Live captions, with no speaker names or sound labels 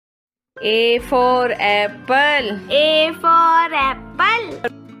A for apple. A for apple.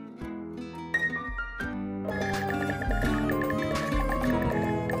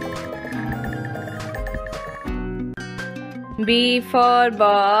 B for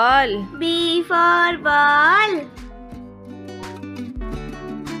ball. B for ball.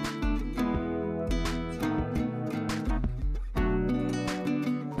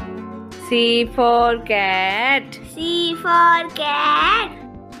 C for cat. C for cat.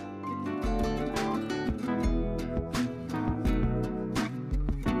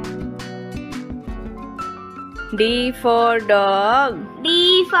 D for dog.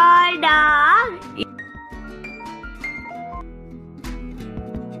 D for dog.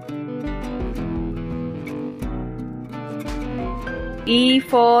 E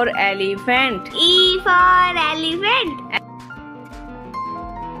for elephant. E for elephant.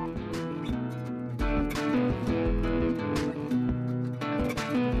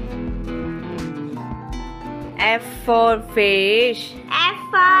 F for fish. F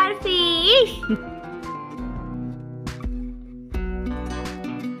for fish.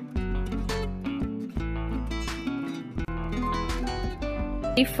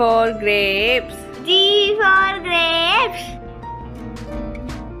 G for grapes. G for grapes.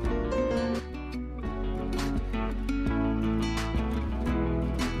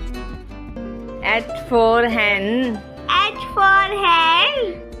 H for hen. H for hen.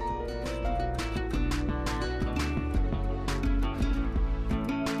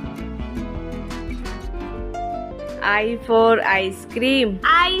 I for ice cream.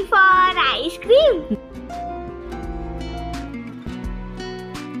 I for ice cream.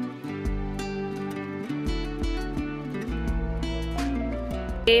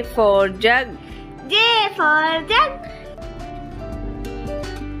 J for jug. J for jug.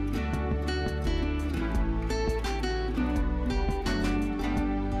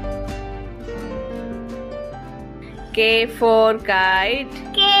 K for kite.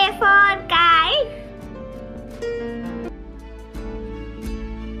 K for kite.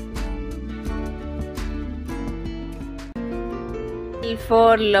 L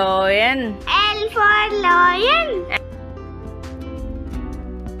for lion. L for lion.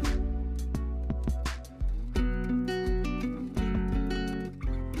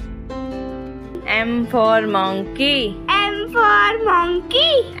 M for monkey. M for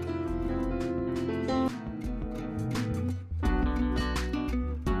monkey.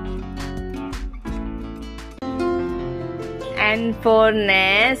 N for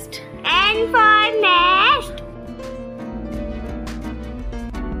nest. N for nest.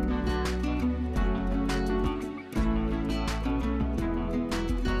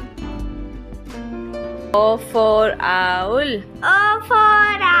 O for owl. O for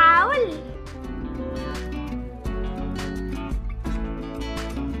owl.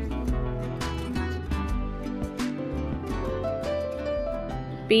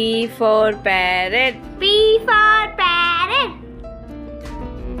 P for parrot. P for parrot.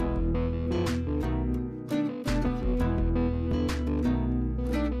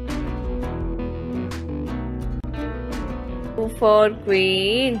 Q for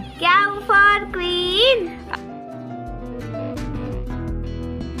queen. Q for queen.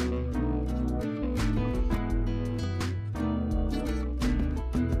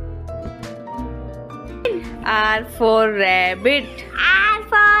 R for rabbit. R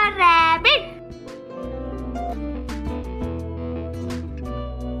for rabbit.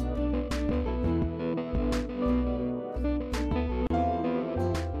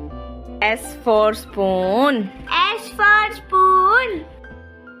 S for spoon. S for spoon.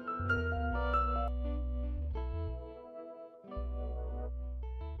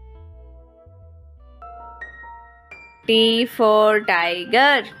 T for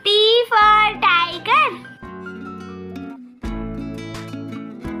tiger. T for tiger.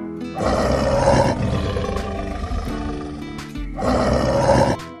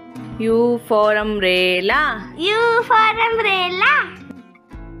 U for umbrella. U for umbrella.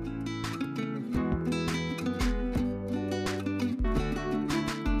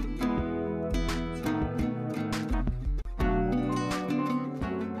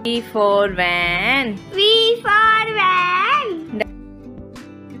 V for van. V for van.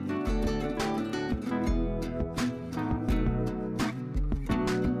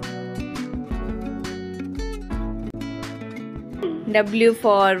 W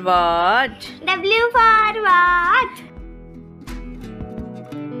for watch. W for watch.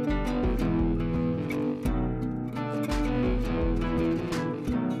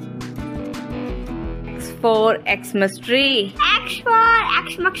 X for Xmas tree. X for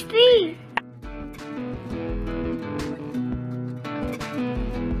Xmas tree.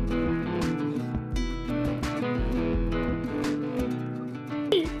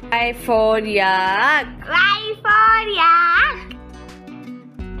 Y for yak. Y for yak.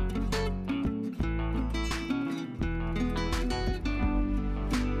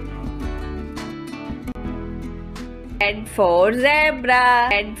 Z for zebra.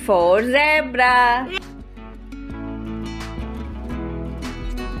 Z for zebra.